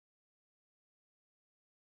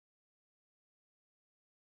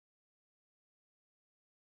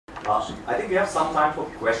I think we have some time for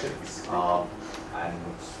questions, and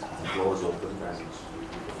the floor is open, and you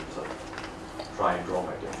can sort of try and draw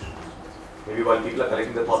my attention. Maybe while people are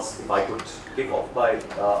collecting their thoughts, if I could kick off by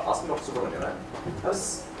asking Dr. Subramanian. I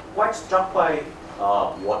was quite struck by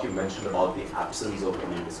what you mentioned about the absence of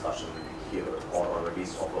any discussion here, or at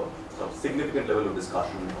least of a sort of significant level of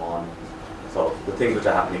discussion on sort of the things which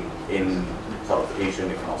are happening in sort of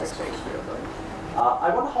Asian economic sphere. Right?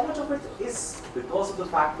 I wonder how much of it is because of the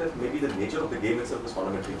fact that maybe the nature of the game itself is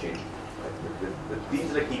fundamentally changing. Right? With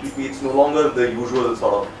things like TPP, it's no longer the usual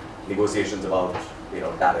sort of negotiations about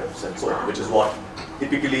tariffs and so on, which is what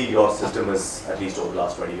typically your system is, at least over the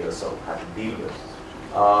last 20 years, so had to deal with.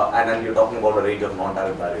 And then you're talking about a range of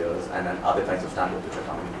non-tariff barriers and then other kinds of standards which are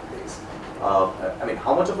coming into place. I mean,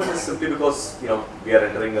 how much of it is simply because we are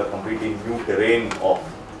entering a completely new terrain of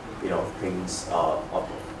things of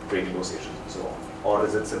trade negotiations and so on, or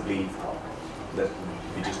is it simply that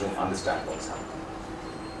we just don't understand what's happening?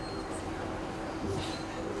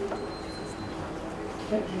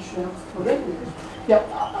 Yeah,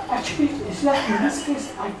 actually, it's like in this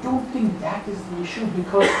case, I don't think that is the issue,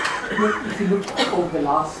 because if you look over the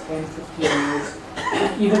last 10, 15 years,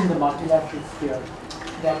 even in the multilateral sphere,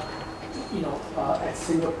 that at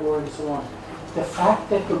Singapore and so on, the fact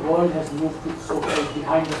that the world has moved to so-called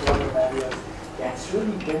behind the border barriers, that's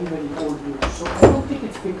really very, very old news. So I don't think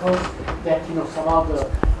it's because that somehow the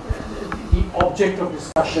object of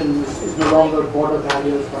discussion is no longer border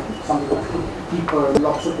barriers, but something deeper,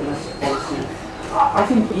 lots of domestic policy. I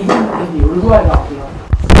think even in the Uruguay round, so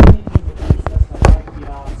many things that we discussed, like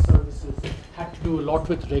IPR, services, had to do a lot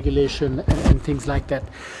with regulation and things like that.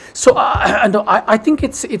 So I think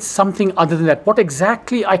it's something other than that. What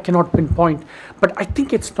exactly, I cannot pinpoint, but I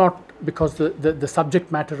think it's not because the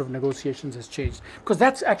subject matter of negotiations has changed, because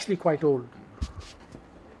that's actually quite old.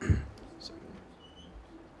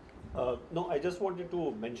 No, I just wanted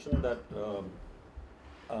to mention that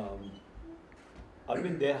I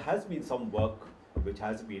mean, there has been some work which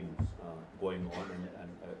has been going on, and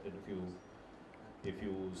if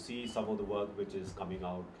you see some of the work which is coming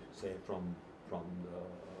out, say from the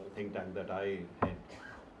think tank that I head,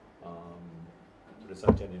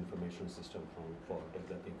 Research and Information System for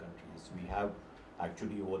Developing Countries, we have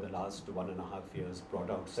actually over the last 1.5 years brought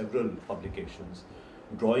out several publications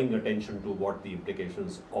drawing attention to what the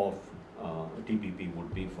implications of TPP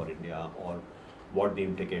would be for India, or what the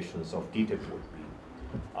implications of TTIP would be.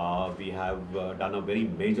 We have done a very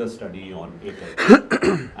major study on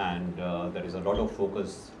APEC, and there is a lot of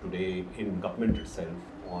focus today in government itself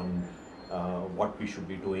on what we should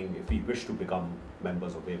be doing if we wish to become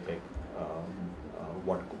members of APEC,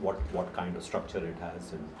 what kind of structure it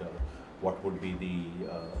has, and what would be the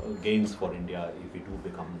gains for India if we do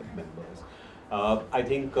become members. I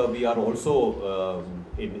think we are also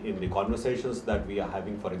in the conversations that we are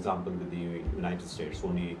having, for example, with the United States.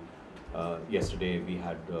 Only yesterday we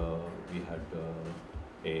had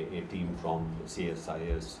a team from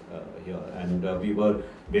CSIS here, and we were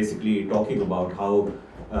basically talking about how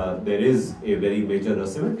there is a very major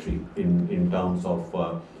asymmetry in terms of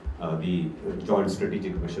the joint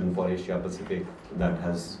strategic vision for Asia Pacific that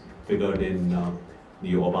has figured in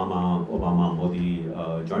the Obama-Modi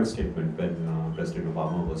joint statement when President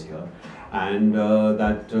Obama was here, and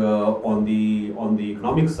that on the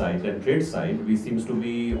economic side and trade side, we seems to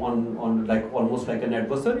be on like almost like an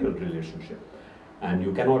adversarial relationship, and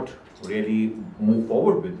you cannot really move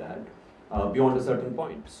forward with that beyond a certain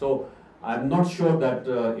point. So I'm not sure that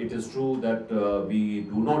it is true that we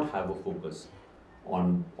do not have a focus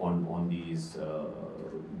on these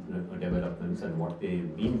developments and what they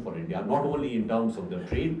mean for India, not only in terms of the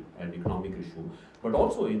trade and economic issue, but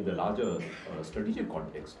also in the larger strategic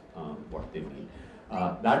context, what they mean.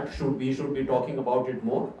 We should be talking about it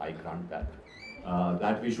more, I grant that.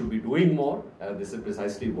 That we should be doing more, this is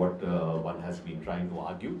precisely what one has been trying to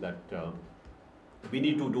argue, that we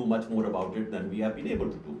need to do much more about it than we have been able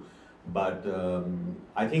to do. But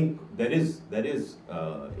I think there is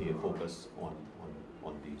a focus on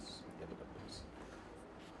these developments.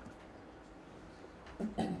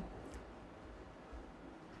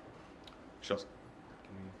 Sure. Can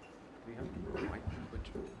we have a mic?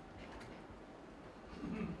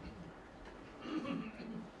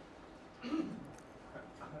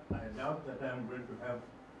 I doubt that I'm going to have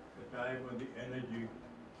the time or the energy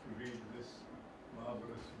to read this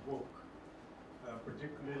marvelous book,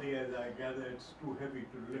 particularly as I gather it's too heavy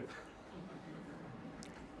to lift.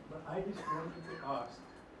 But I just wanted to ask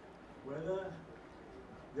whether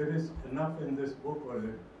there is enough in this book or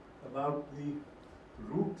about the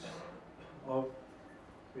roots of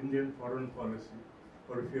Indian foreign policy,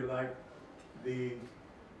 or if you like, the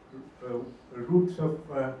roots of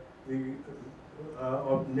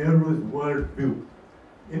of Nehru's world view,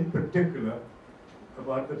 in particular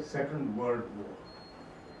about the Second World War.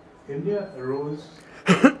 Indian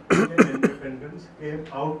independence came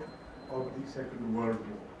out of the Second World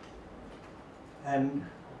War. And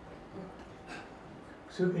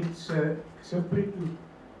so it's simply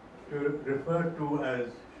to refer to, as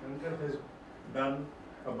Shankar has done,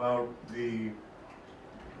 about the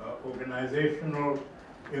organizational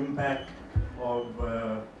impact of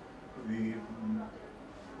the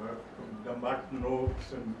Dumbarton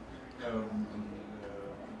Oaks and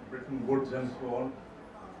Bretton Woods and so on,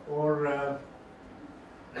 or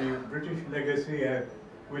the British legacy,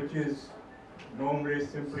 which is normally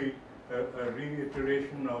simply a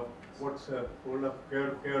reiteration of what Olaf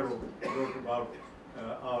Kero wrote about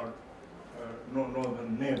our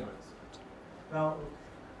northern neighbors. Now,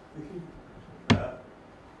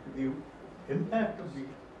 the impact of the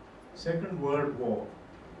Second World War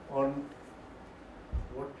on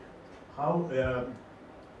how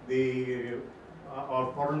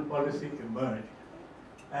our foreign policy emerged,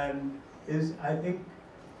 and is, I think,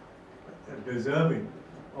 deserving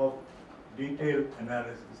of detailed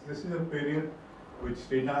analysis. This is a period which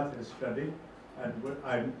Srinath has studied, and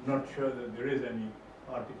I'm not sure that there is any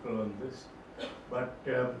article on this, but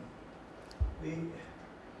the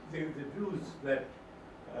views that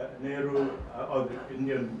Nehru, or the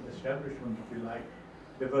Indian establishment, if you like,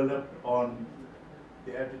 developed on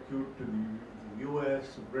the attitude to the US,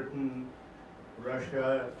 Britain,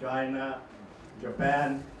 Russia, China,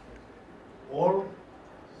 Japan, all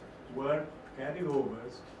were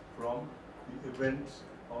carryovers from the events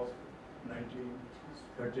of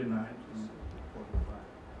 1939 to 45.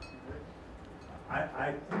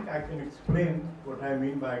 I think I can explain what I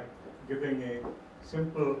mean by giving a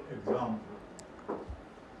simple example.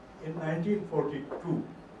 In 1942,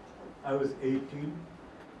 I was 18,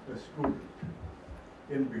 a student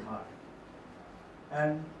in Bihar.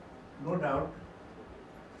 And no doubt,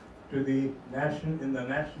 in the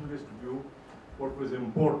nationalist view, what was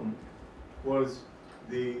important was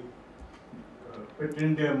the Quit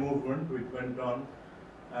India movement, which went on,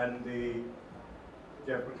 and the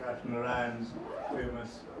Jayaprakash Narayan's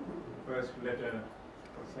famous first letter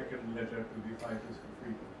or second letter to the fighters for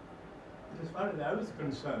freedom. As far as I was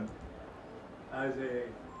concerned, as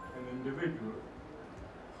an individual,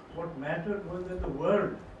 what mattered was that the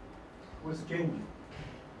world was changing,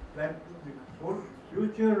 that the whole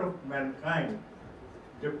future of mankind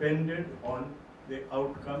depended on the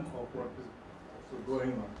outcome of what was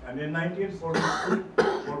going on. And in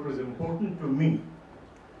 1942, what was important to me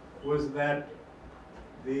was that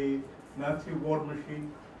the Nazi war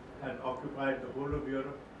machine had occupied the whole of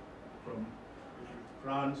Europe, from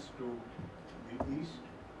France to the east.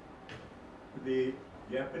 The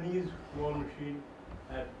Japanese war machine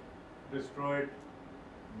had destroyed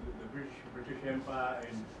the British Empire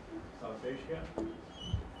in South Asia,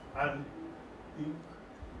 and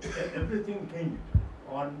everything hinged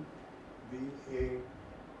on a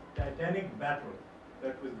titanic battle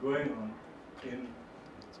that was going on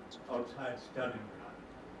outside Stalingrad.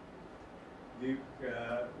 The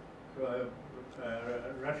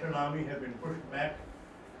Russian army had been pushed back,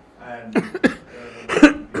 and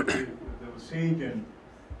there was siege in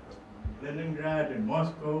Leningrad, in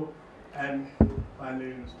Moscow, and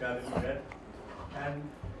finally in Stalingrad. And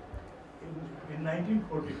in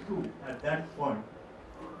 1942, at that point,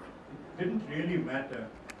 it didn't really matter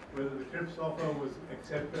whether the Trips offer was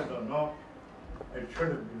accepted or not. It should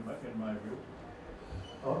have been, in my view.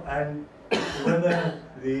 And whether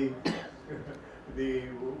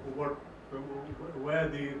where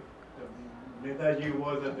the Netaji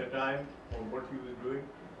was at the time, or what he was doing.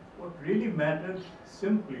 What really mattered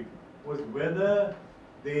simply was whether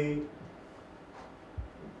the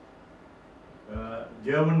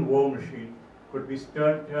German war machine could be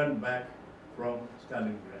turned back from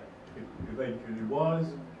Stalingrad. It eventually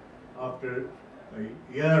was, after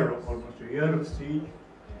almost a year of siege,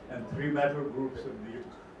 and 3 battle groups of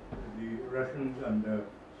the Russians under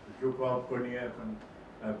Zhukov, Konev, and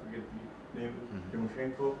I forget the name,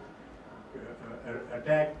 Timoshenko,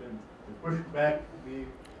 attacked and pushed back the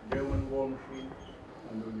German war machine,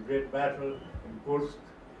 and there was a great battle in Kursk,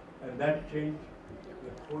 and that changed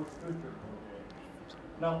the whole future.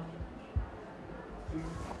 Now,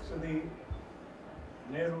 so the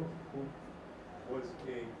Nehru, who was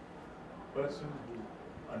a person who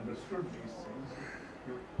understood these things,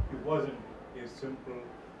 he wasn't a simple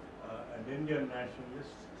an Indian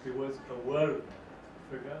nationalist. He was a world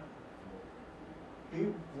figure. He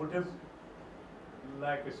would have,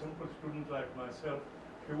 like a simple student like myself,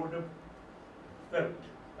 he would have felt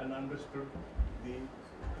and understood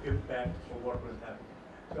the impact of what was happening.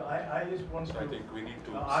 So I just want to I think we need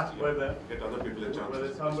to ask whether get other people a chance.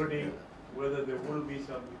 whether somebody, whether there will be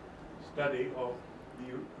some study of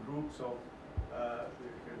the roots of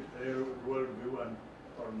the world view and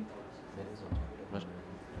foreign policy.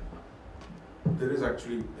 There is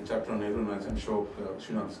actually a chapter on Nehru, and I'm sure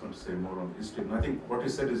Srinath is going to say more on history. And I think what you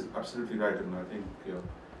said is absolutely right, and I think the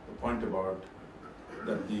point about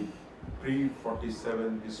that the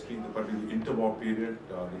pre-47 history, particularly the interwar period,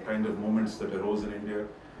 the kind of moments that arose in India,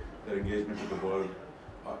 their engagement with the world,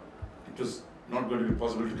 it was not going to be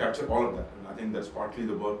possible to capture all of that. And I think that's partly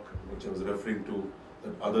the work which I was referring to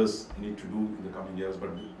that others need to do in the coming years.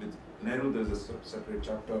 But with Nehru, there's a separate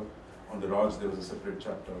chapter. On the Raj, there was a separate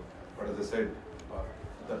chapter. But as I said,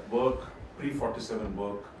 that work, pre-47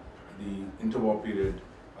 work, the interwar period,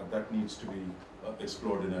 that needs to be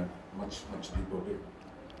explored in a much deeper way.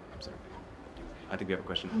 I think we have a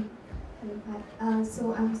question. Hello, hi.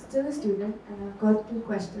 So I'm still a student and I've got 2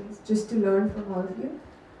 questions just to learn from all of you.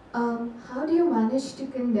 How do you manage to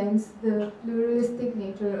condense the pluralistic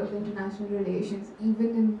nature of international relations even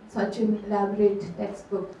in such an elaborate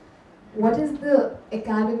textbook? What is the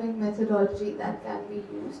academic methodology that can be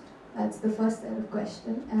used? That's the first set of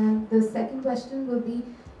questions. And the second question will be,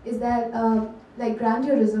 is that like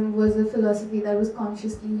grandeurism was a philosophy that was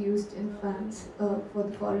consciously used in France for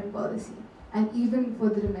the foreign policy and even for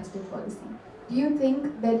the domestic policy. Do you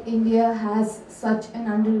think that India has such an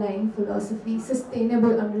underlying philosophy,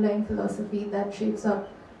 sustainable underlying philosophy that shapes up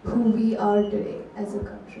who we are today as a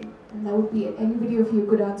country? And that would be it. Anybody of you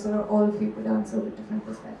could answer, or all of you could answer with different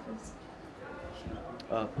perspectives.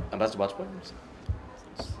 Ambassador Bajpai?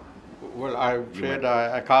 Well, I'm afraid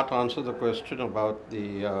I can't answer the question about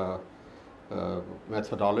the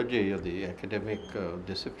methodology or the academic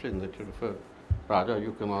discipline that you refer. Raja,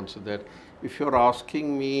 you can answer that. If you're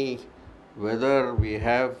asking me whether we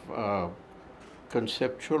have a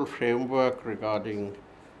conceptual framework regarding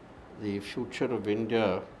the future of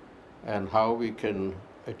India and how we can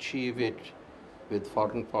achieve it with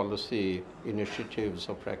foreign policy initiatives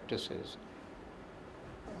or practices,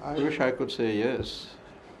 I wish I could say yes.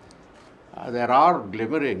 There are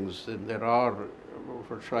glimmerings and there are,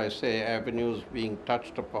 what should I say, avenues being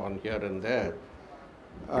touched upon here and there.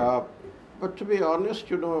 But to be honest,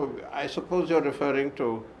 you know, I suppose you're referring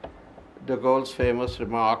to de Gaulle's famous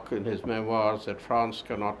remark in his memoirs that France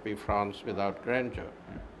cannot be France without grandeur.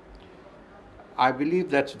 I believe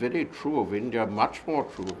that's very true of India, much more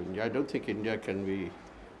true of India. I don't think India can be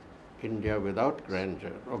India without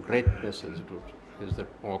grandeur, or greatness is the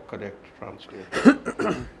more correct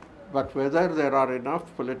translation. But whether there are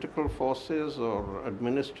enough political forces or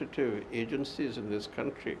administrative agencies in this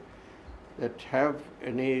country that have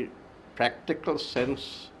any practical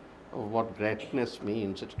sense of what greatness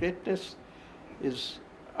means. Greatness is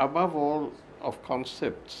above all of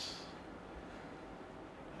concepts.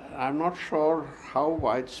 I'm not sure how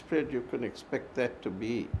widespread you can expect that to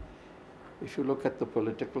be if you look at the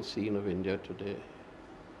political scene of India today.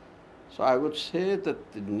 So I would say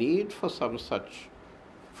that the need for some such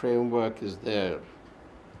framework is there,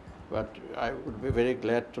 but I would be very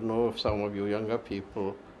glad to know if some of you younger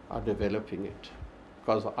people are developing it,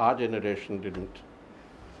 because our generation didn't.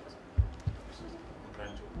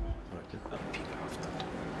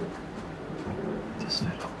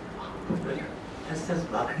 S.S.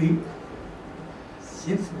 Bakri,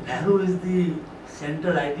 since Nehru is the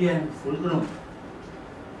central idea and fulcrum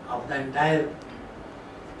of the entire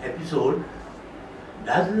episode,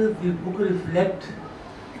 does the book reflect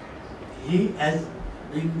he as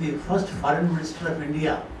being the first foreign minister of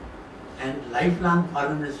India and lifelong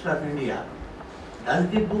foreign minister of India? Does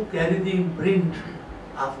the book carry the imprint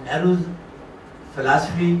of Nehru's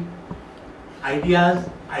philosophy, ideas,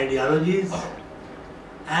 ideologies,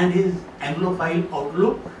 and his Anglophile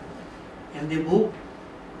outlook in the book?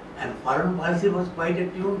 And foreign policy was quite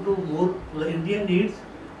attuned to more Indian needs,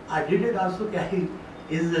 or did it also carry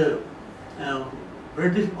his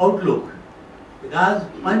British outlook? Because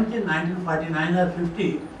Punch in 1949 or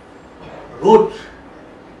 50 wrote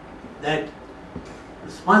that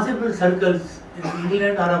responsible circles in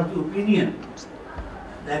England are of the opinion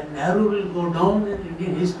that Nehru will go down in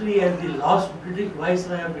Indian history as the lost British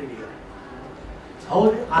Viceroy of India. How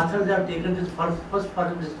the authors have taken this first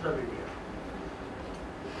foreign minister of India?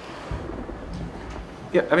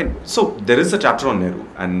 Yeah, I mean, so there is a chapter on Nehru,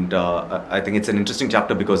 and I think it's an interesting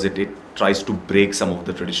chapter because it tries to break some of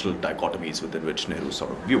the traditional dichotomies within which Nehru is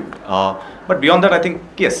sort of viewed. But beyond that, I think,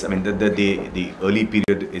 yes, I mean, the early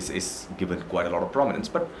period is given quite a lot of prominence.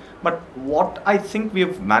 But what I think we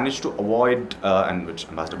have managed to avoid, and which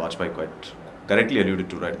Ambassador Bajpai quite correctly alluded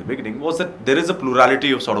to right at the beginning, was that there is a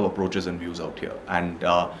plurality of sort of approaches and views out here. And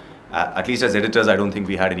at least as editors, I don't think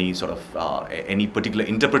we had any sort of any particular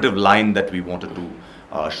interpretive line that we wanted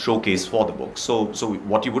to showcase for the book. So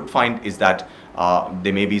what you would find is that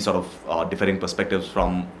there may be sort of differing perspectives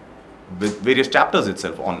from with various chapters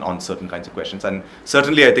itself on certain kinds of questions. And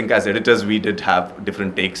certainly I think as editors we did have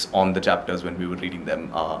different takes on the chapters when we were reading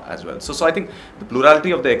them as well. So I think the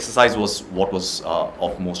plurality of the exercise was what was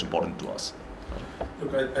of most important to us.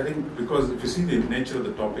 Look, I think because if you see the nature of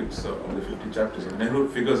the topics of the 50 chapters, Nehru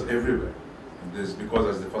figures everywhere. And this because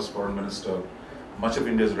as the first foreign minister, much of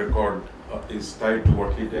India's record is tied to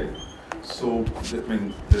what he did. So, I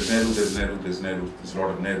mean, there's Nehru, there's Nehru, there's Nehru, there's a lot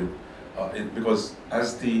of Nehru. Because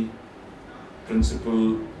as the principal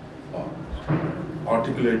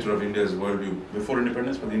articulator of India's worldview before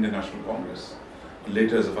independence for the Indian National Congress,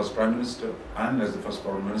 later as the first Prime Minister and as the first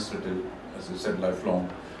Foreign Minister till, as you said, lifelong,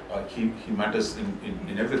 he matters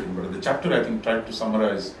in everything. But the chapter, I think, tried to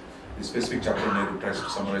summarize, the specific chapter in Nehru tries to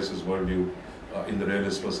summarize his worldview in the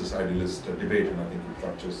realist versus idealist debate, and I think it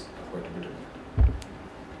captures quite a bit of it.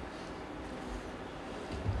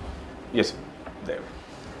 Yes, there.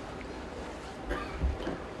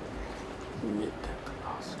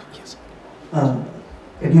 Yes.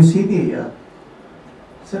 Can you see me here?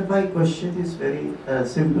 Sir, my question is very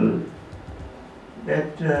simple.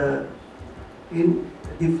 That in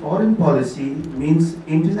the foreign policy means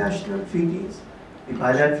international treaties, the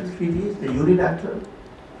bilateral treaties, the unilateral.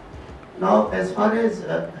 Now, as far as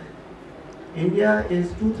India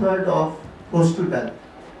is 2/3 of coastal belt,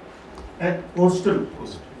 coastal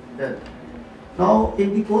belt. Now,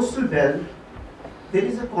 in the coastal belt, there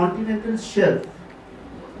is a continental shelf,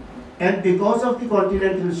 and because of the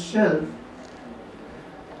continental shelf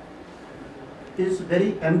is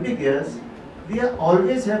very ambiguous, we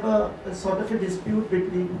always have a sort of a dispute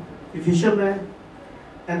between the fishermen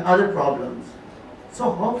and other problems. So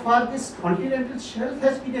how far this continental shelf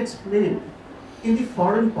has been explained in the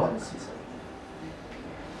foreign policy, sir?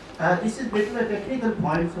 This is little a technical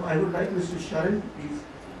point, so I would like Mr. Sharan to please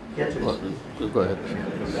get it. Go ahead.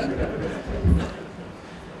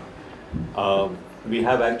 We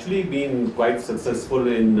have actually been quite successful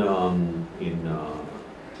in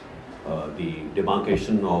the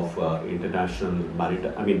demarcation of international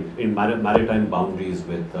maritime boundaries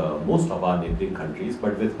with most of our neighboring countries.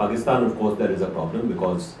 But with Pakistan, of course, there is a problem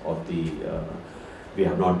because of the we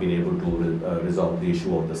have not been able to resolve the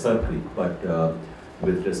issue of the circle. But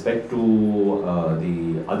with respect to the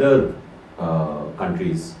other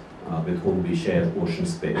countries with whom we share ocean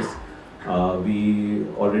space, we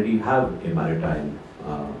already have a maritime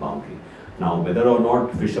boundary. Now, whether or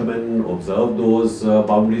not fishermen observe those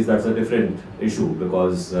boundaries, that's a different issue,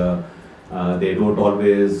 because they don't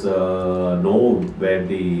always know where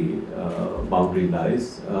the boundary lies.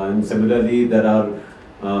 And similarly, there are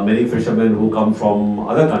many fishermen who come from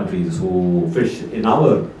other countries who fish in our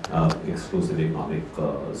exclusive economic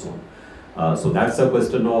zone. So that's a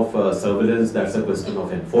question of surveillance, that's a question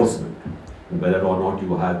of enforcement, whether or not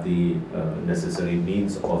you have the necessary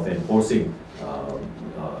means of enforcing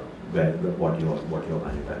what your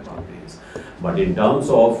maritime boundary is. But in terms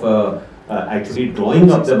of actually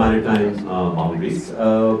drawing up the maritime boundaries,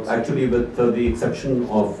 actually with the exception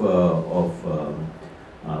of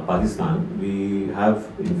Pakistan, we have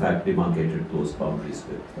in fact demarcated those boundaries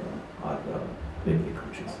with our neighboring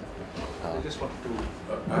countries. I just wanted to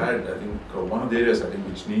add, I think one of the areas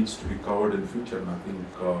which needs to be covered in future, and I think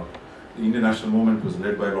the Indian national movement was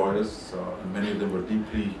led by lawyers, and many of them were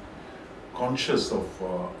deeply conscious of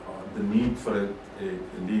the need for a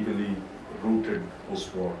legally rooted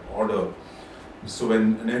post-war order. So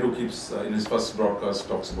when Nehru keeps, in his first broadcast,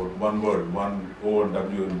 talks about one word, one O and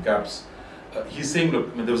W in caps, he's saying,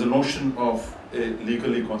 look, there was a notion of a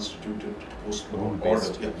legally constituted post-war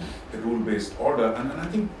order, a rule-based order, and I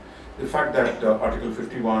think the fact that Article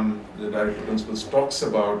 51, the Directive Principles, talks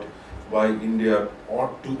about why India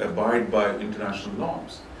ought to abide by international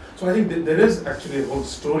norms. So I think there is actually a whole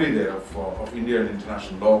story there of India and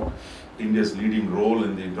international law, India's leading role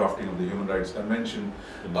in the drafting of the Human Rights Convention,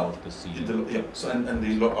 the law of the sea, and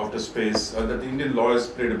the law of the space, that the Indian lawyers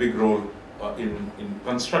played a big role in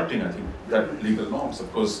constructing, I think, that legal norms.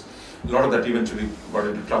 Of course, a lot of that eventually got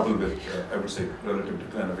into trouble with, I would say, relative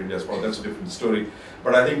decline of India's power. That's a different story.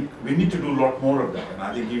 But I think we need to do a lot more of that, and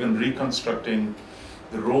I think even reconstructing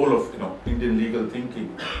the role of Indian legal thinking,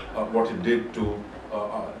 what it did to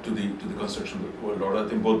the construction of the world order. I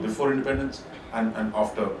think both before independence and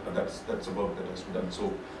after, that's a work that has to be done.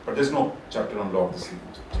 So, but there's no chapter on law of the sea.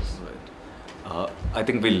 Which is right. I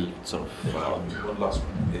think we'll sort of. One last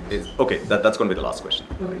one. Okay, that's going to be the last question.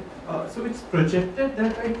 Okay. So it's projected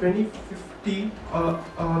that by 2050,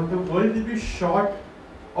 the world will be short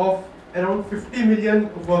of around 50 million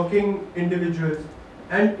working individuals,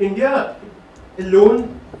 and India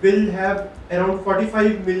alone will have around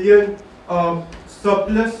 45 million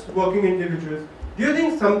surplus working individuals. Do you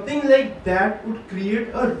think something like that would create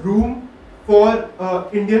a room for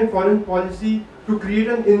Indian foreign policy to create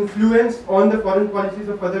an influence on the foreign policies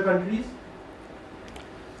of other countries?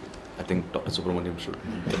 I think Dr. Subramaniam should.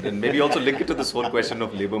 And maybe also link it to this whole question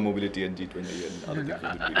of labor mobility and G20 and other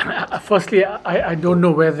things. Firstly, I don't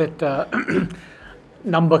know where that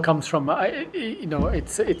number comes from.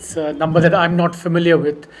 It's a number that I'm not familiar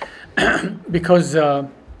with because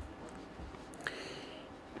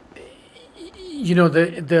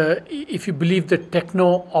if you believe the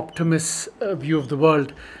techno-optimist view of the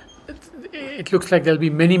world, it looks like there'll be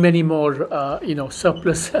many more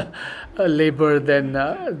surplus labor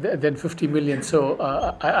than 50 million. So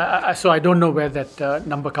I don't know where that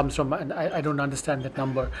number comes from, and I don't understand that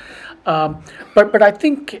number. But I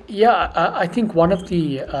think I think one of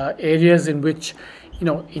the areas in which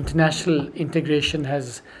international integration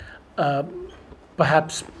has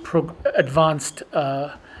perhaps advanced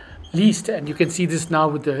least, and you can see this now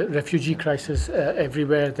with the refugee crisis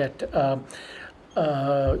everywhere, that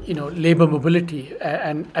labor mobility,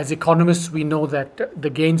 and as economists we know that the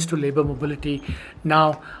gains to labor mobility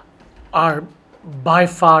now are by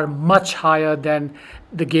far much higher than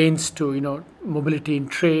the gains to mobility in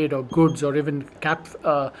trade or goods or even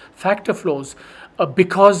factor flows,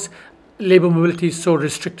 because labor mobility is so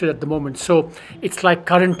restricted at the moment. So it's like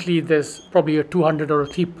currently there's probably a 200 or a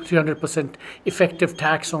 300% effective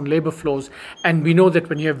tax on labor flows, and we know that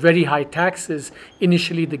when you have very high taxes,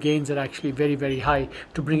 initially the gains are actually very high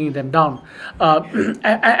to bringing them down.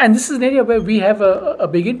 And this is an area where we have a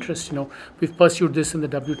big interest. We've pursued this in the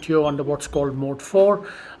WTO under what's called Mode 4,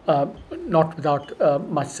 not without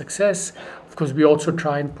much success. Of course, we also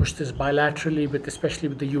try and push this bilaterally, especially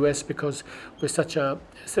with the US, because there's such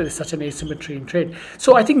an asymmetry in trade.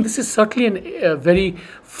 So I think this is certainly a very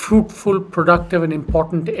fruitful, productive, and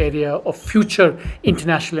important area of future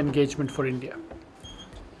international engagement for India.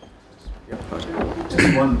 Yeah.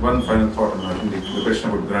 Just one final thought, and I think the question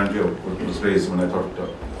about grandeur was raised when I thought,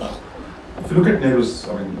 if you look at Nehru's,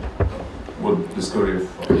 both discovery of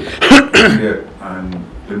India and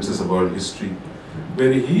glimpses of world history,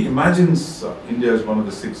 where he imagines India as one of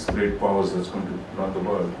the 6 great powers that's going to run the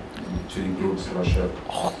world, which includes Russia,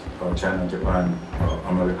 China, Japan,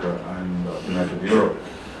 America, and United Europe.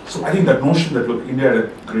 So I think that notion that, look, India had a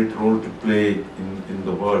great role to play in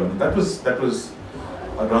the world, and that was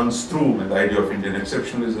runs through the idea of Indian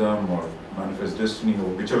exceptionalism or manifest destiny, or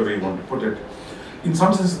whichever way you want to put it, in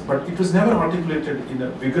some sense, but it was never articulated in a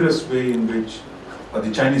vigorous way in which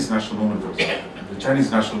the Chinese national movement, for example. The Chinese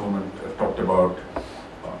national movement talked about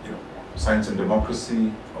science and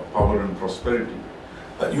democracy, power and prosperity.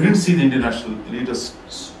 You didn't see the Indian national leaders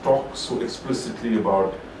talk so explicitly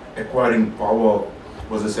about acquiring power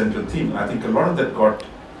was a central theme. And I think a lot of that got,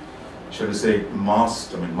 shall we say,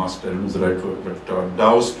 masked, masked is the right word, but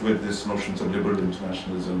doused with these notions of liberal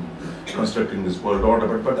internationalism, constructing this world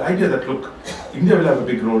order. But the idea that, look, India will have a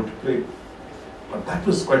big role to play, but that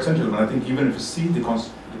was quite central. And I think even if you see the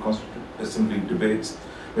Constituent Assembly debates,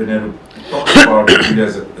 when Nehru talked about India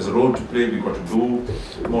as a role to play, we've got to do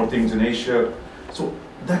more things in Asia. So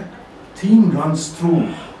that theme runs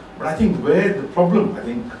through. But I think where the problem,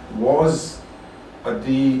 was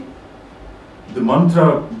the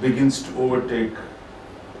mantra begins to overtake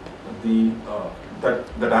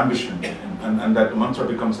that ambition, and that the mantra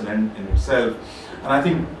becomes an end in itself. And I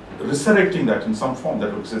think resurrecting that in some form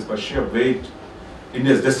that looks as by sheer weight,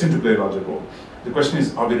 India is destined to play a larger role. The question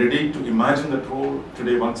is, are we ready to imagine that role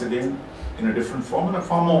today once again in a different form, on a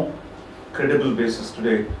far more credible basis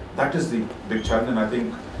today? That is the big challenge, and I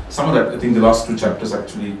think some of that, the last 2 chapters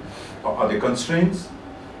actually, are there constraints,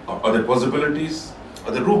 are there possibilities,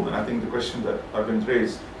 are there room? And I think the question that I've been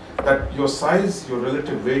raised, that your size, your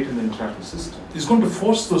relative weight in the international system is going to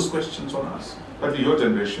force those questions on us, particularly your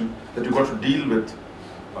generation, that you've got to deal with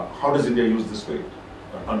how does India use this weight?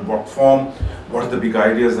 On what form? What are the big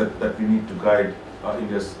ideas that we need to guide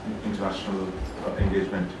India's international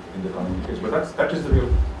engagement in the coming decades? But that is the real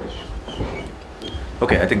question.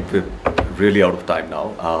 Okay, I think we're really out of time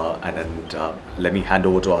now, and let me hand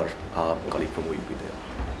over to our colleague from OEP there.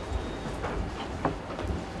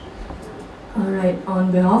 All right,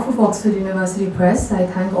 on behalf of Oxford University Press, I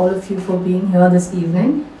thank all of you for being here this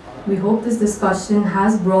evening. We hope this discussion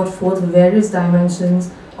has brought forth various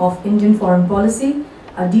dimensions of Indian foreign policy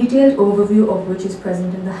a detailed overview of which is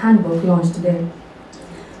present in the handbook launched today.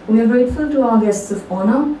 We are grateful to our guests of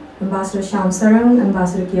honor, Ambassador Shyam Saran,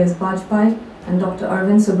 Ambassador K.S. Bajpai, and Dr.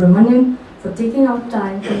 Arvind Subramanian for taking out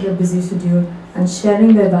time from their busy schedule and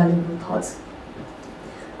sharing their valuable thoughts.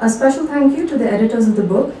 A special thank you to the editors of the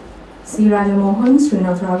book, C. Raja Mohan,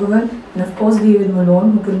 Srinath, Raghavan, and of course David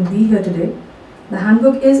Malone, who couldn't be here today. The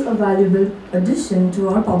handbook is a valuable addition to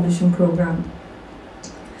our publishing program.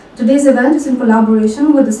 Today's event is in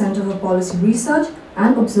collaboration with the Center for Policy Research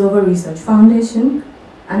and Observer Research Foundation,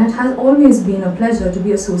 and it has always been a pleasure to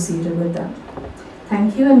be associated with them.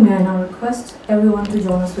 Thank you, and may I now request everyone to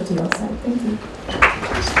join us for tea outside. Thank you.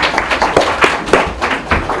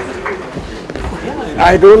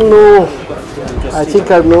 I don't know, I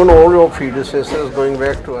think I've known all your predecessors going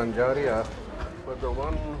back to Anjaria, but the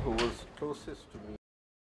one